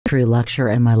introductory lecture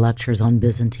and my lectures on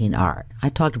Byzantine art. I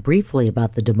talked briefly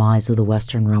about the demise of the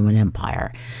Western Roman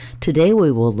Empire. Today we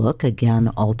will look, again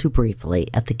all too briefly,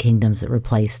 at the kingdoms that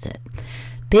replaced it.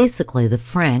 Basically, the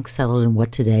Franks settled in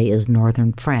what today is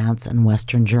northern France and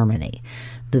western Germany.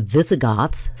 The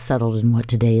Visigoths settled in what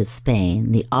today is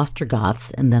Spain. The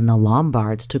Ostrogoths and then the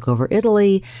Lombards took over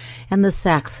Italy, and the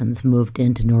Saxons moved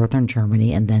into northern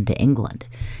Germany and then to England.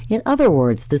 In other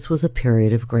words, this was a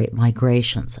period of great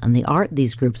migrations, and the art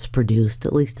these groups produced,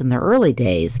 at least in their early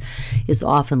days, is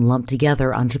often lumped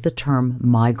together under the term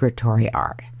migratory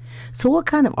art. So what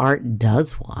kind of art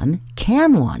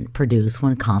can one produce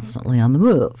when constantly on the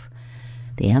move?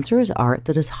 The answer is art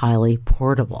that is highly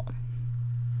portable.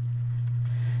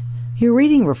 Your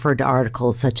reading referred to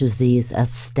articles such as these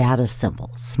as status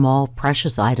symbols, small,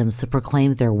 precious items that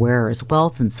proclaimed their wearer's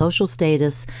wealth and social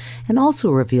status, and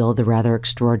also revealed the rather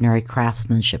extraordinary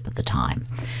craftsmanship of the time.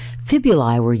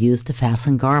 Fibulae were used to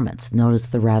fasten garments. Notice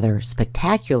the rather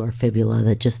spectacular fibula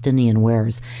that Justinian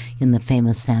wears in the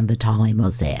famous San Vitale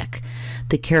mosaic.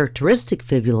 The characteristic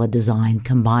fibula design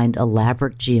combined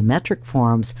elaborate geometric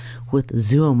forms with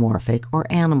zoomorphic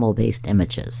or animal-based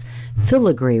images.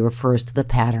 Filigree refers to the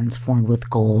patterns formed with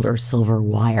gold or silver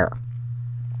wire.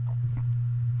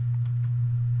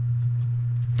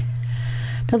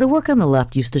 Now, the work on the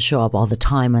left used to show up all the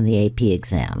time on the AP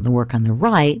exam. The work on the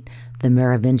right, the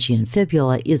Merovingian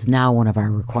fibula, is now one of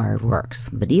our required works.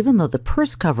 But even though the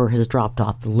purse cover has dropped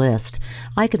off the list,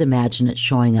 I could imagine it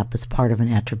showing up as part of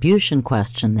an attribution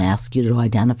question that asks you to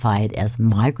identify it as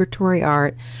migratory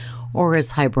art or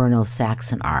as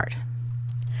Hiberno-Saxon art.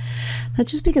 Now,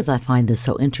 just because I find this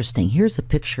so interesting, here's a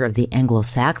picture of the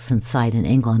Anglo-Saxon site in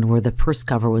England where the purse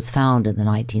cover was found in the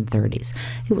 1930s.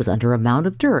 It was under a mound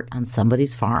of dirt on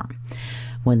somebody's farm.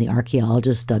 When the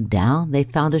archaeologists dug down, they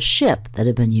found a ship that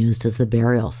had been used as the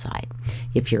burial site.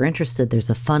 If you're interested, there's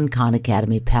a fun Khan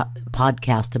Academy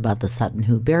podcast about the Sutton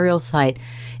Hoo burial site,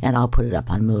 and I'll put it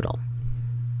up on Moodle.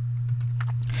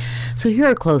 So here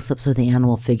are close-ups of the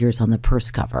animal figures on the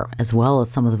purse cover, as well as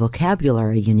some of the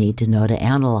vocabulary you need to know to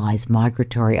analyze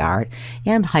migratory art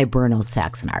and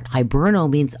Hiberno-Saxon art. Hiberno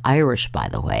means Irish, by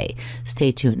the way.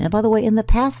 Stay tuned. And by the way, in the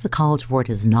past, the College Board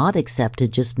has not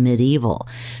accepted just medieval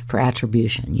for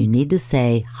attribution. You need to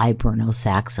say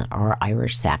Hiberno-Saxon or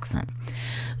Irish Saxon.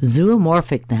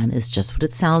 Zoomorphic, then, is just what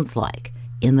it sounds like,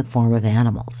 in the form of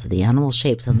animals. The animal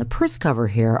shapes on the purse cover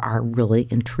here are really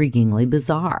intriguingly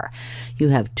bizarre. You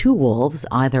have two wolves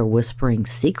either whispering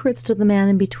secrets to the man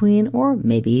in between or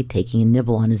maybe taking a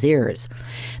nibble on his ears.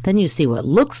 Then you see what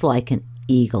looks like an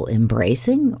eagle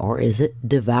embracing, or is it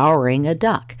devouring a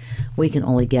duck? We can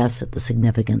only guess at the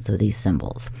significance of these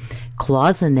symbols.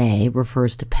 Cloisonné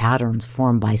refers to patterns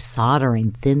formed by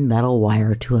soldering thin metal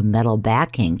wire to a metal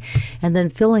backing and then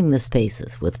filling the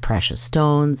spaces with precious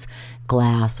stones,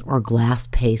 glass, or glass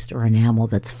paste or enamel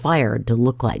that's fired to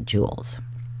look like jewels.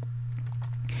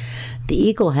 The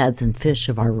eagle heads and fish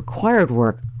of our required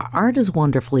work aren't as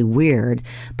wonderfully weird,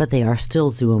 but they are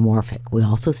still zoomorphic. We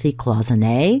also see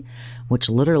cloisonné, which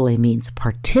literally means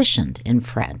partitioned in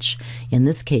French. In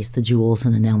this case, the jewels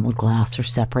in enameled glass are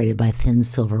separated by thin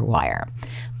silver wire.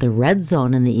 The red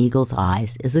zone in the eagle's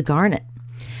eyes is a garnet.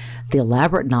 The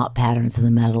elaborate knot patterns in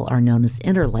the metal are known as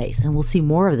interlace, and we'll see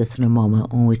more of this in a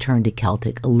moment when we turn to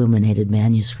Celtic illuminated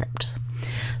manuscripts.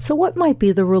 So what might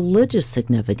be the religious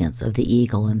significance of the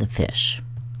eagle and the fish?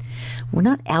 We're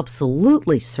not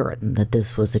absolutely certain that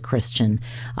this was a Christian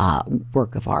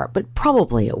work of art, but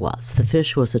probably it was. The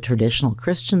fish was a traditional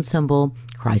Christian symbol.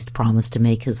 Christ promised to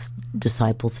make his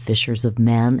disciples fishers of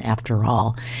men, after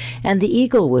all. And the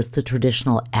eagle was the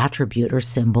traditional attribute or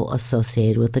symbol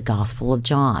associated with the Gospel of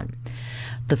John.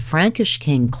 The Frankish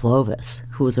king Clovis,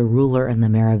 who was a ruler in the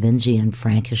Merovingian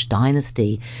Frankish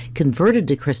dynasty, converted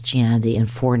to Christianity in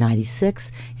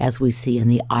 496, as we see in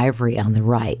the ivory on the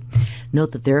right.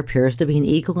 Note that there appears to be an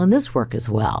eagle in this work as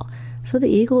well. So the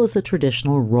eagle is a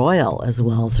traditional royal as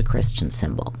well as a Christian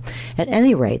symbol. At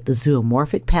any rate, the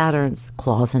zoomorphic patterns,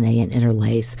 cloisonné and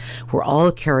interlace, were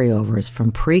all carryovers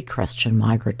from pre-Christian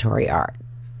migratory art.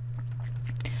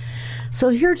 So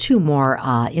here are two more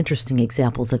interesting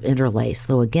examples of interlace,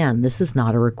 though again, this is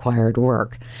not a required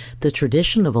work. The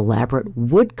tradition of elaborate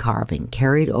wood carving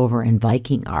carried over in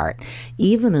Viking art,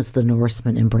 even as the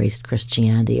Norsemen embraced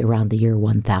Christianity around the year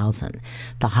 1000.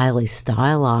 The highly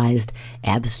stylized,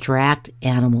 abstract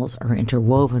animals are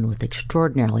interwoven with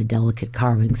extraordinarily delicate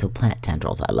carvings of plant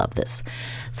tendrils. I love this.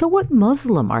 So what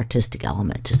Muslim artistic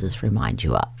element does this remind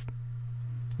you of?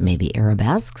 Maybe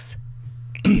arabesques?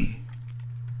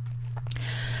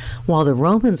 While the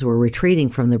Romans were retreating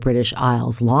from the British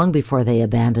Isles long before they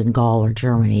abandoned Gaul or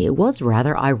Germany, it was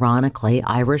rather ironically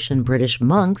Irish and British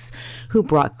monks who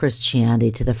brought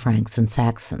Christianity to the Franks and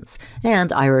Saxons,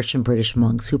 and Irish and British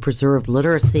monks who preserved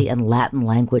literacy and Latin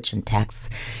language and texts,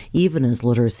 even as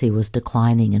literacy was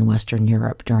declining in Western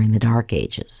Europe during the Dark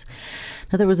Ages.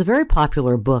 Now, there was a very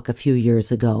popular book a few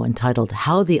years ago entitled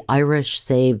How the Irish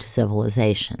Saved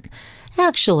Civilization.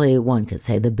 Actually, one could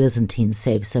say the Byzantines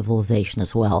saved civilization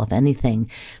as well. If anything,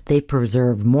 they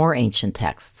preserved more ancient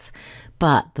texts.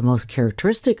 But the most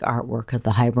characteristic artwork of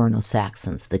the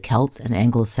Hiberno-Saxons, the Celts and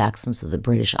Anglo-Saxons of the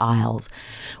British Isles,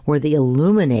 were the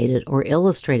illuminated or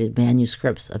illustrated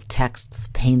manuscripts of texts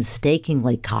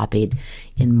painstakingly copied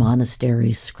in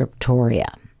monastery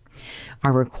scriptoria.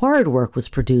 Our required work was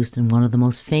produced in one of the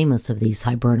most famous of these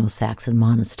Hiberno-Saxon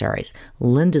monasteries,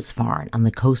 Lindisfarne, on the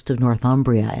coast of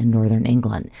Northumbria in northern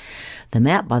England. The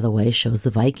map, by the way, shows the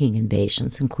Viking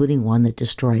invasions, including one that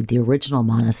destroyed the original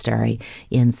monastery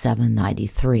in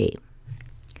 793.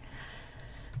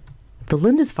 The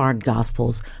Lindisfarne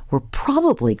Gospels were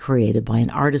probably created by an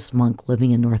artist monk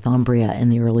living in Northumbria in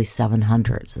the early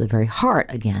 700s, the very heart,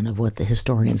 again, of what the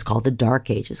historians call the Dark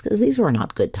Ages, because these were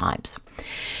not good times.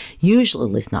 Usually,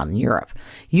 at least not in Europe,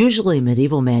 usually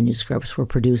medieval manuscripts were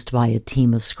produced by a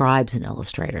team of scribes and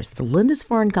illustrators. The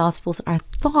Lindisfarne Gospels are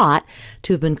thought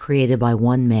to have been created by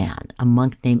one man, a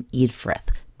monk named Eadfrith,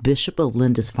 Bishop of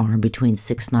Lindisfarne between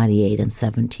 698 and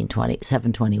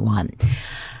 721.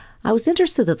 I was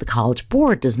interested that the College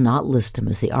Board does not list him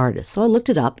as the artist, so I looked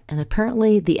it up, and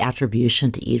apparently the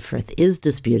attribution to Eadfrith is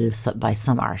disputed by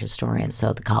some art historians,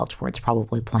 so the College Board's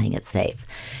probably playing it safe.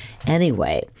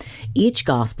 Anyway, each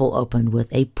Gospel opened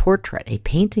with a portrait, a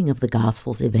painting of the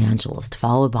Gospel's evangelist,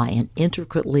 followed by an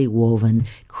intricately woven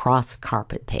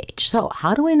cross-carpet page. So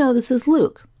how do we know this is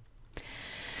Luke?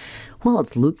 Well,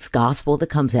 it's Luke's gospel that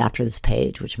comes after this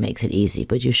page, which makes it easy,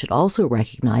 but you should also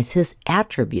recognize his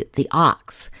attribute, the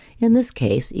ox, in this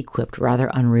case equipped rather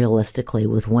unrealistically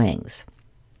with wings.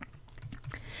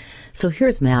 So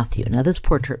here's Matthew. Now, this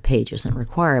portrait page isn't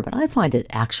required, but I find it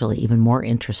actually even more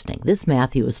interesting. This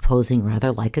Matthew is posing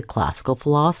rather like a classical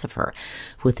philosopher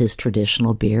with his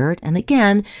traditional beard. And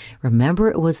again, remember,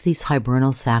 it was these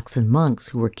Hiberno-Saxon monks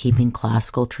who were keeping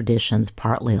classical traditions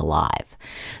partly alive.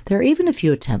 There are even a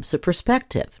few attempts at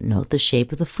perspective. Note the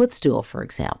shape of the footstool, for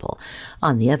example.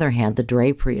 On the other hand, the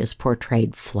drapery is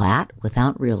portrayed flat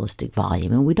without realistic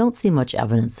volume, and we don't see much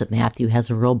evidence that Matthew has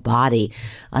a real body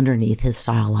underneath his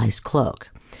stylized cloak.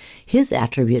 His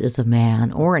attribute is a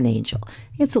man or an angel.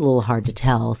 It's a little hard to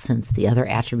tell since the other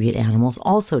attribute animals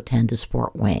also tend to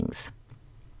sport wings.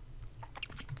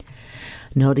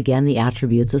 Note again the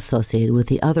attributes associated with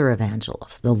the other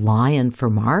evangelists. The lion for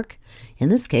Mark, in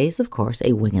this case, of course,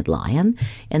 a winged lion,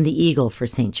 and the eagle for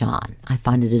St. John. I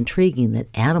find it intriguing that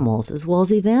animals as well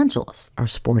as evangelists are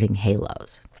sporting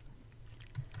halos.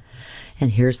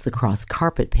 And here's the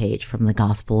cross-carpet page from the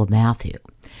Gospel of Matthew.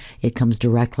 It comes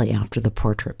directly after the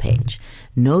portrait page.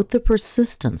 Note the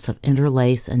persistence of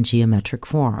interlace and geometric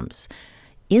forms.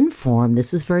 In form,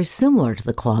 this is very similar to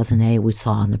the cloisonne we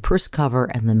saw on the purse cover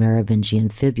and the Merovingian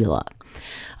fibula.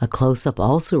 A close-up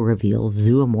also reveals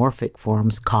zoomorphic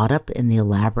forms caught up in the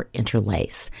elaborate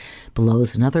interlace. Below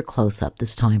is another close-up,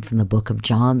 this time from the Book of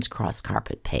John's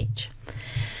cross-carpet page.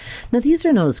 Now, these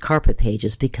are known as carpet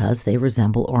pages because they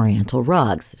resemble oriental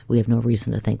rugs. We have no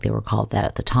reason to think they were called that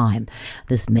at the time.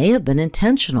 This may have been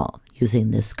intentional,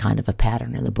 using this kind of a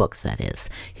pattern in the books, that is.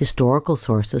 Historical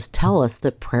sources tell us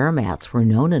that prayer mats were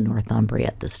known in Northumbria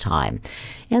at this time,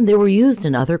 and they were used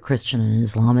in other Christian and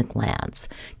Islamic lands.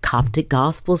 Coptic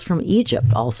Gospels from Egypt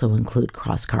also include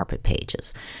cross-carpet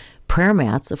pages. Prayer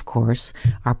mats, of course,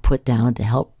 are put down to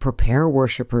help prepare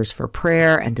worshipers for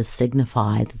prayer and to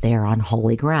signify that they are on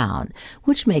holy ground,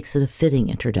 which makes it a fitting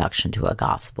introduction to a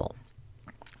gospel.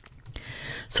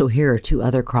 So here are two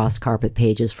other cross-carpet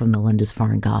pages from the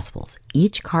Lindisfarne Gospels.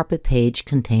 Each carpet page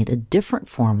contained a different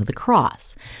form of the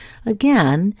cross,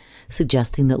 again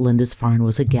suggesting that Lindisfarne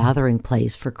was a gathering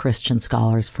place for Christian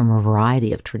scholars from a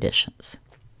variety of traditions.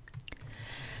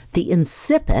 The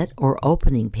incipit, or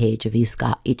opening page of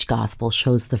each gospel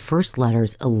shows the first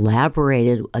letters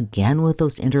elaborated again with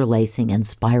those interlacing and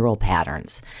spiral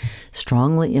patterns,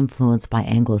 strongly influenced by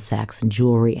Anglo-Saxon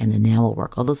jewelry and enamel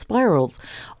work, although spirals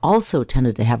also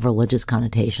tended to have religious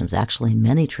connotations, actually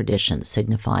many traditions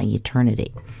signifying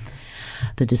eternity.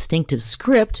 The distinctive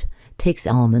script takes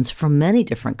elements from many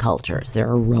different cultures. There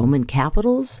are Roman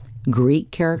capitals, Greek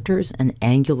characters, and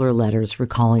angular letters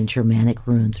recalling Germanic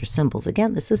runes or symbols.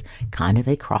 Again, this is kind of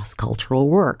a cross-cultural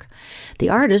work. The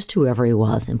artist, whoever he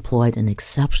was, employed an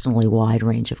exceptionally wide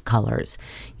range of colors,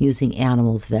 using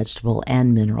animals, vegetable,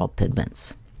 and mineral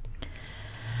pigments.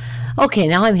 Okay,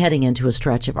 now I'm heading into a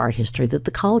stretch of art history that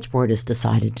the College Board has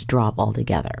decided to drop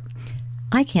altogether.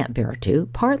 I can't bear to,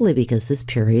 partly because this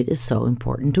period is so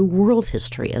important to world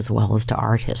history as well as to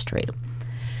art history.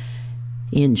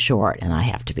 In short, and I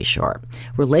have to be short,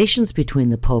 relations between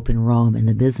the Pope in Rome and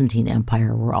the Byzantine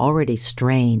Empire were already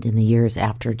strained in the years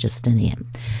after Justinian.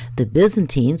 The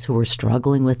Byzantines, who were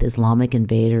struggling with Islamic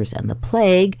invaders and the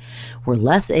plague, were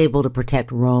less able to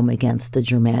protect Rome against the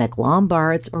Germanic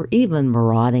Lombards or even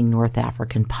marauding North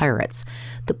African pirates.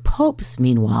 The popes,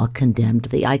 meanwhile, condemned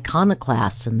the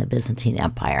iconoclasts in the Byzantine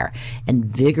Empire and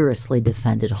vigorously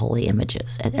defended holy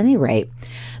images. At any rate,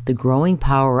 the growing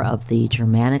power of the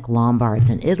Germanic Lombards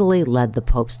in Italy led the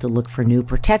popes to look for new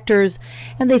protectors,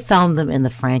 and they found them in the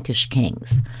Frankish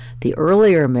kings. The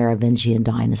earlier Merovingian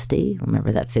dynasty,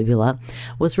 remember that fibula,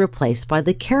 was replaced by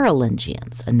the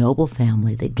Carolingians, a noble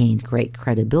family that gained great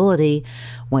credibility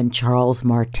when Charles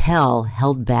Martel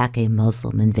held back a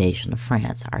Muslim invasion of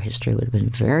France. Our history would have been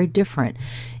very different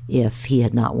if he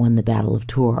had not won the Battle of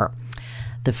Tours.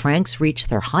 The Franks reached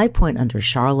their high point under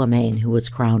Charlemagne, who was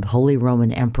crowned Holy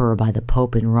Roman Emperor by the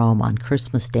Pope in Rome on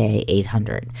Christmas Day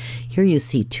 800. Here you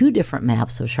see two different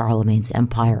maps of Charlemagne's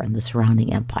empire and the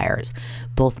surrounding empires.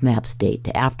 Both maps date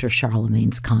to after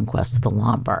Charlemagne's conquest of the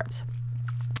Lombards.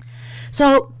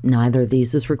 So neither of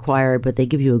these is required, but they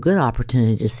give you a good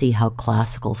opportunity to see how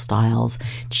classical styles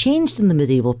changed in the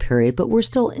medieval period, but were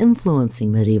still influencing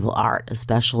medieval art,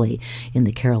 especially in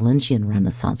the Carolingian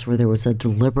Renaissance, where there was a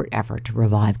deliberate effort to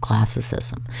revive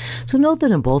classicism. So note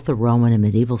that in both the Roman and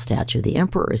medieval statue, the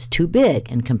emperor is too big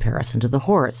in comparison to the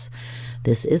horse.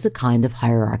 This is a kind of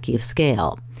hierarchy of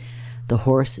scale. The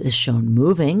horse is shown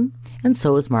moving, and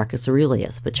so is Marcus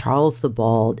Aurelius, but Charles the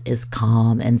Bald is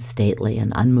calm and stately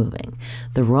and unmoving.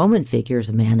 The Roman figures,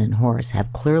 man and horse,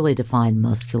 have clearly defined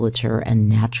musculature and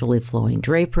naturally flowing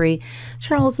drapery.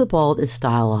 Charles the Bald is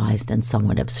stylized and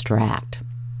somewhat abstract.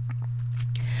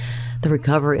 The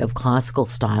recovery of classical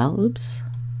style,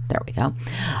 there we go,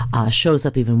 shows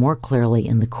up even more clearly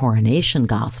in the Coronation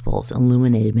Gospels,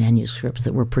 illuminated manuscripts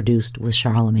that were produced with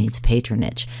Charlemagne's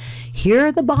patronage.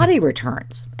 Here the body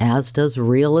returns, as does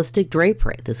realistic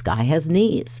drapery. This guy has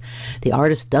knees. The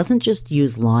artist doesn't just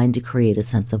use line to create a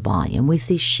sense of volume. We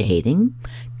see shading,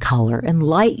 color, and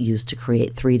light used to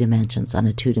create 3 dimensions on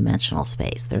a 2-dimensional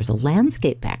space. There's a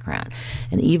landscape background,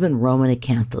 and even Roman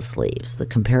acanthus leaves. The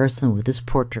comparison with this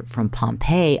portrait from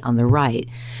Pompeii on the right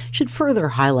should further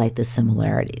highlight the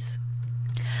similarities.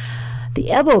 The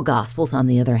Ebo Gospels, on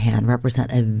the other hand,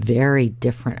 represent a very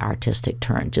different artistic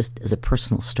turn. Just as a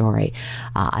personal story,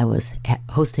 I was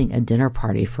hosting a dinner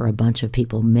party for a bunch of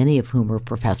people, many of whom were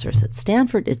professors at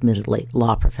Stanford, admittedly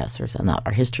law professors and not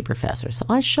art history professors. So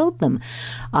I showed them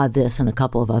this and a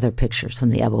couple of other pictures from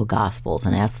the Ebo Gospels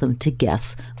and asked them to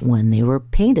guess when they were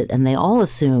painted. And they all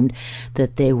assumed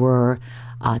that they were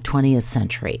 20th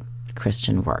century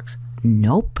Christian works.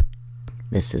 Nope.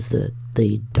 This is the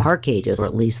Dark Ages, or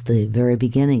at least the very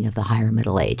beginning of the Higher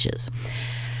Middle Ages.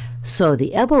 So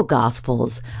the Ebo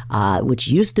Gospels, which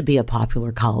used to be a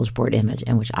popular College Board image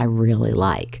and which I really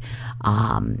like,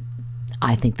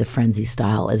 I think the frenzy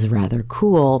style is rather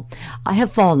cool. I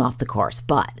have fallen off the course,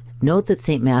 but note that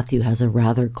St. Matthew has a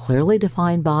rather clearly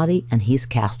defined body and he's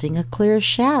casting a clear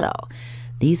shadow.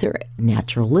 These are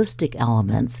naturalistic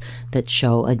elements that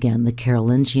show, again, the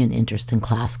Carolingian interest in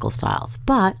classical styles.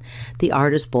 But the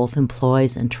artist both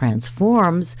employs and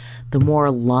transforms the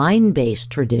more line-based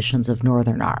traditions of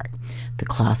Northern art. The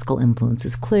classical influence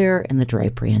is clear in the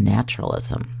drapery and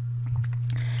naturalism.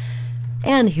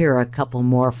 And here are a couple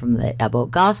more from the Ebo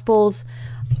Gospels.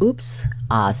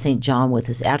 St. John with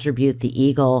his attribute, the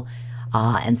eagle,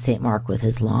 and St. Mark with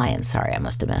his lion. Sorry, I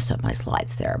must have messed up my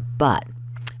slides there. But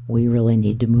we really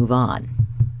need to move on.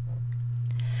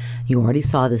 You already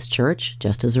saw this church,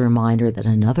 just as a reminder that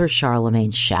another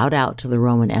Charlemagne shout out to the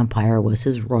Roman Empire was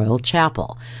his royal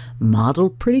chapel,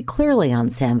 modeled pretty clearly on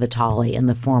San Vitale in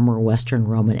the former Western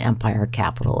Roman Empire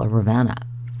capital of Ravenna.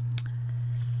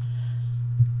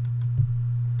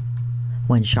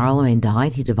 When Charlemagne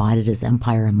died, he divided his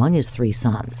empire among his 3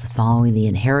 sons, following the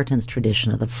inheritance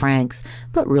tradition of the Franks,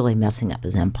 but really messing up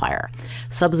his empire.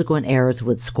 Subsequent heirs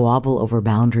would squabble over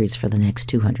boundaries for the next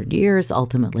 200 years,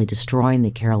 ultimately destroying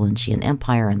the Carolingian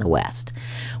Empire in the West.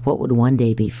 What would one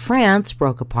day be France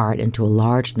broke apart into a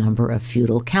large number of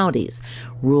feudal counties,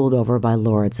 ruled over by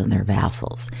lords and their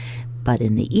vassals. But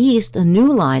in the east, a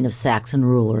new line of Saxon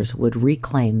rulers would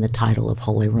reclaim the title of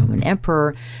Holy Roman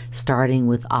Emperor, starting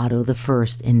with Otto I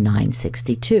in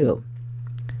 962.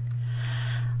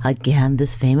 Again,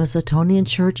 this famous Ottonian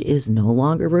church is no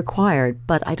longer required,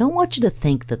 but I don't want you to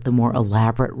think that the more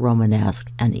elaborate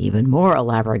Romanesque and even more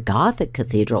elaborate Gothic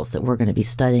cathedrals that we're going to be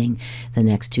studying the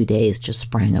next 2 days just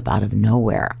sprang up out of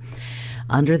nowhere.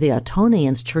 Under the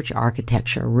Ottonians, church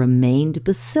architecture remained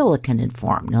basilican in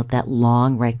form. Note that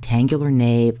long rectangular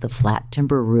nave, the flat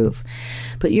timber roof.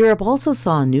 But Europe also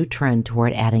saw a new trend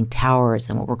toward adding towers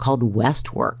and what were called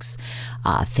westworks,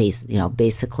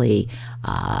 basically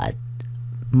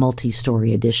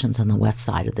multi-story additions on the west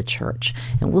side of the church.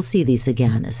 And we'll see these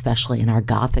again, especially in our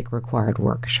Gothic required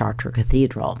work, Chartres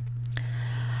Cathedral.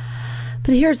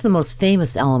 But here's the most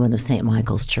famous element of St.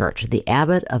 Michael's Church. The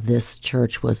abbot of this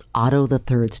church was Otto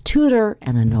III's tutor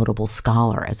and a notable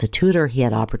scholar. As a tutor, he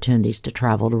had opportunities to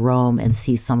travel to Rome and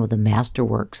see some of the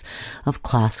masterworks of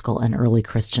classical and early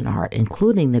Christian art,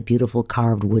 including the beautiful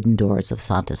carved wooden doors of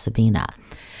Santa Sabina.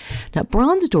 Now,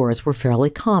 bronze doors were fairly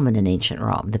common in ancient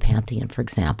Rome. The Pantheon, for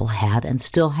example, had and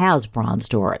still has bronze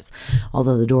doors,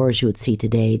 although the doors you would see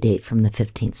today date from the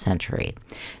 15th century.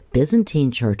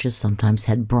 Byzantine churches sometimes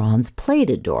had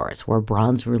bronze-plated doors, where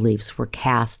bronze reliefs were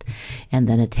cast and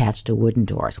then attached to wooden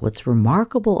doors. What's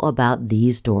remarkable about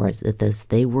these doors is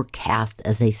they were cast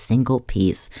as a single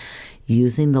piece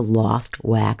using the lost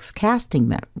wax casting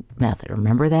method.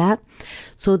 Remember that?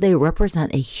 So they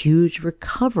represent a huge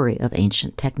recovery of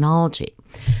ancient technology.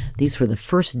 These were the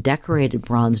first decorated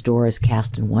bronze doors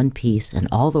cast in one piece in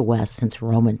all the West since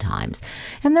Roman times,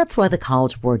 and that's why the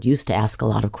College Board used to ask a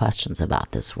lot of questions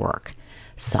about this work.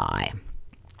 Sigh.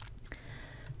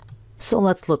 So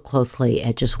let's look closely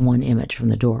at just one image from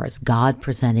the doors, God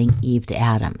presenting Eve to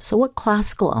Adam. So what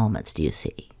classical elements do you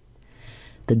see?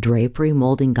 The drapery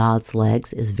molding God's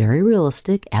legs is very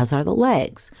realistic, as are the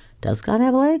legs. Does God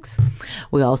have legs?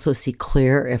 We also see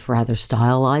clear, if rather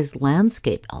stylized,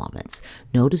 landscape elements.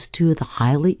 Notice, too, the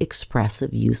highly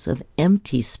expressive use of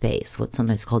empty space, what's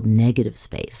sometimes called negative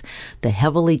space, the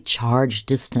heavily charged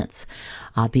distance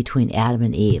between Adam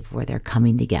and Eve, where they're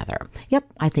coming together. Yep,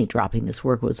 I think dropping this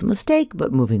work was a mistake,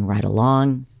 but moving right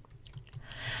along.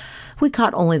 We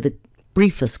caught only the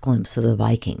briefest glimpse of the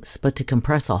Vikings, but to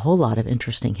compress a whole lot of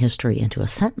interesting history into a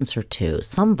sentence or two,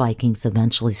 some Vikings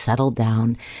eventually settled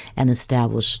down and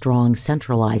established strong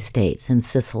centralized states in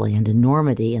Sicily and in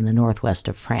Normandy in the northwest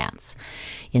of France.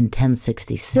 In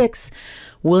 1066,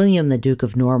 William, the Duke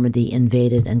of Normandy,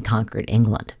 invaded and conquered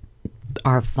England.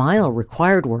 Our final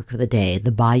required work of the day,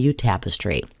 the Bayeux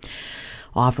Tapestry,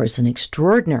 offers an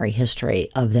extraordinary history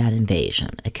of that invasion,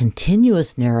 a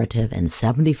continuous narrative in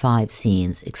 75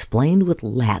 scenes explained with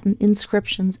Latin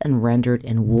inscriptions and rendered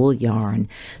in wool yarn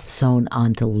sewn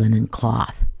onto linen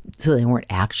cloth. So they weren't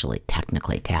actually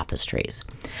technically tapestries.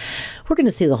 We're going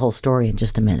to see the whole story in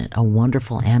just a minute, a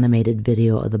wonderful animated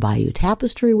video of the Bayeux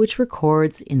Tapestry, which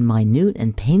records in minute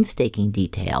and painstaking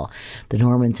detail the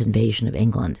Normans' invasion of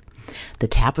England. The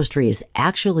tapestry is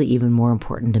actually even more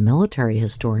important to military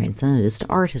historians than it is to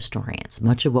art historians.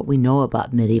 Much of what we know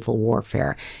about medieval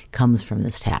warfare comes from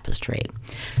this tapestry.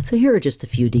 So here are just a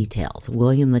few details.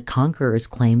 William the Conqueror's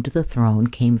claim to the throne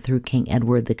came through King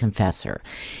Edward the Confessor.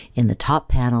 In the top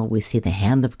panel, we see the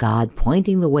hand of God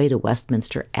pointing the way to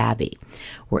Westminster Abbey,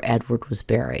 where Edward was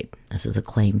buried. This is a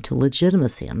claim to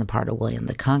legitimacy on the part of William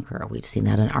the Conqueror. We've seen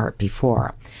that in art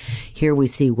before. Here we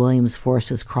see William's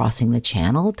forces crossing the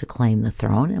Channel to claim the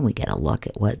throne, and we get a look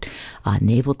at what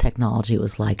naval technology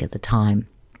was like at the time.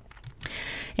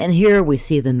 And here we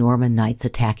see the Norman knights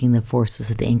attacking the forces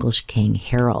of the English king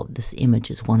Harold. This image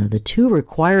is one of the two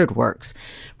required works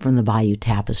from the Bayeux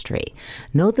Tapestry.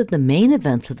 Note that the main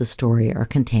events of the story are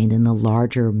contained in the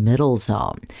larger middle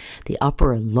zone. The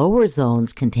upper and lower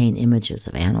zones contain images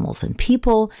of animals and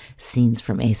people, scenes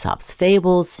from Aesop's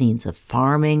fables, scenes of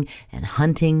farming and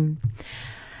hunting.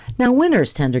 Now,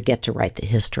 winners tend to get to write the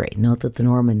history. Note that the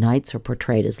Norman knights are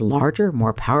portrayed as larger,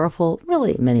 more powerful,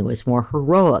 really in many ways more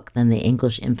heroic than the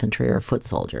English infantry or foot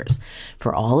soldiers.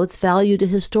 For all its value to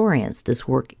historians, this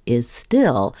work is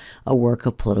still a work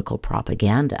of political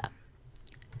propaganda.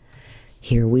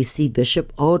 Here we see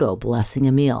Bishop Odo blessing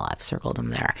a meal. I've circled him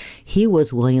there. He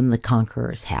was William the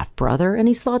Conqueror's half-brother, and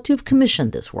he's thought to have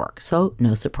commissioned this work, so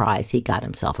no surprise he got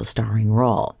himself a starring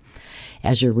role.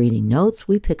 As you're reading notes,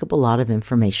 we pick up a lot of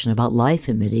information about life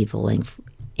in medieval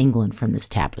England from this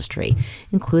tapestry,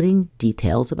 including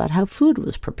details about how food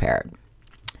was prepared.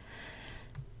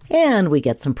 And we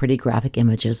get some pretty graphic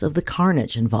images of the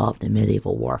carnage involved in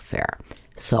medieval warfare.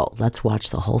 So let's watch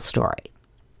the whole story.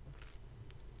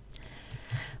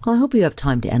 Well, I hope you have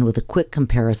time to end with a quick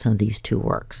comparison of these two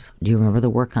works. Do you remember the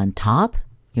work on top?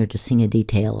 You're just seeing a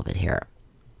detail of it here.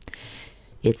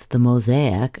 It's the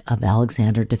mosaic of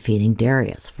Alexander defeating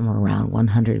Darius from around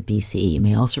 100 BCE. You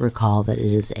may also recall that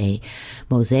it is a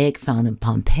mosaic found in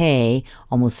Pompeii,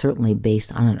 almost certainly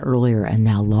based on an earlier and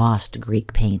now lost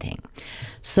Greek painting.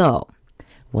 So,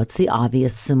 what's the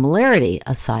obvious similarity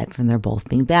aside from their both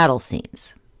being battle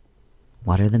scenes?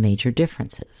 What are the major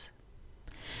differences?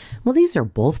 Well, these are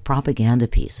both propaganda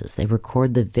pieces. They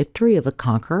record the victory of a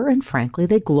conqueror, and frankly,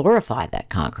 they glorify that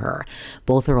conqueror.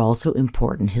 Both are also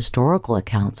important historical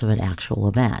accounts of an actual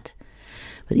event.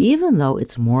 But even though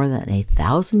it's more than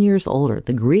 1,000 years older,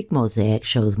 the Greek mosaic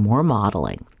shows more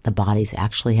modeling. The bodies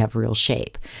actually have real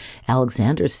shape.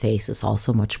 Alexander's face is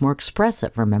also much more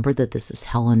expressive. Remember that this is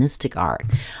Hellenistic art,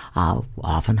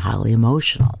 often highly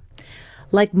emotional.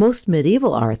 Like most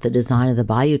medieval art, the design of the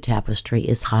Bayeux Tapestry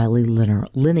is highly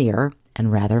linear and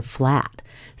rather flat.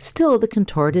 Still, the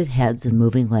contorted heads and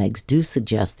moving legs do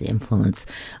suggest the influence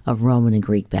of Roman and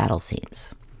Greek battle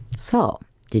scenes. So,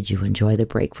 did you enjoy the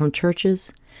break from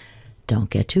churches? Don't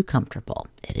get too comfortable.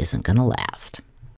 It isn't going to last.